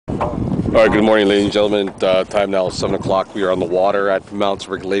All right, good morning, ladies and gentlemen. Time now is 7 o'clock. We are on the water at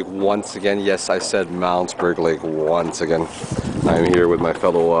Mountsberg Lake once again. Yes, I said Mountsberg Lake once again. I'm here with my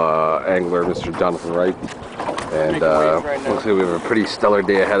fellow angler, Mr. Jonathan Wright. And looks like we have a pretty stellar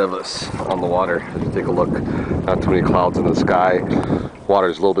day ahead of us on the water. As you take a look, not too many clouds in the sky. Water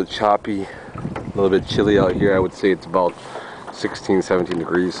is a little bit choppy, a little bit chilly out here. I would say it's about 16, 17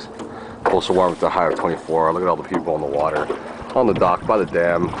 degrees. Coastal warm with a high of 24. Look at all the people on the water, on the dock, by the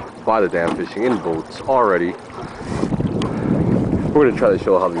dam fishing in boats already. We're going to try to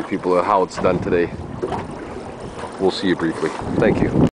show how these people, how it's done today. We'll see you briefly. Thank you.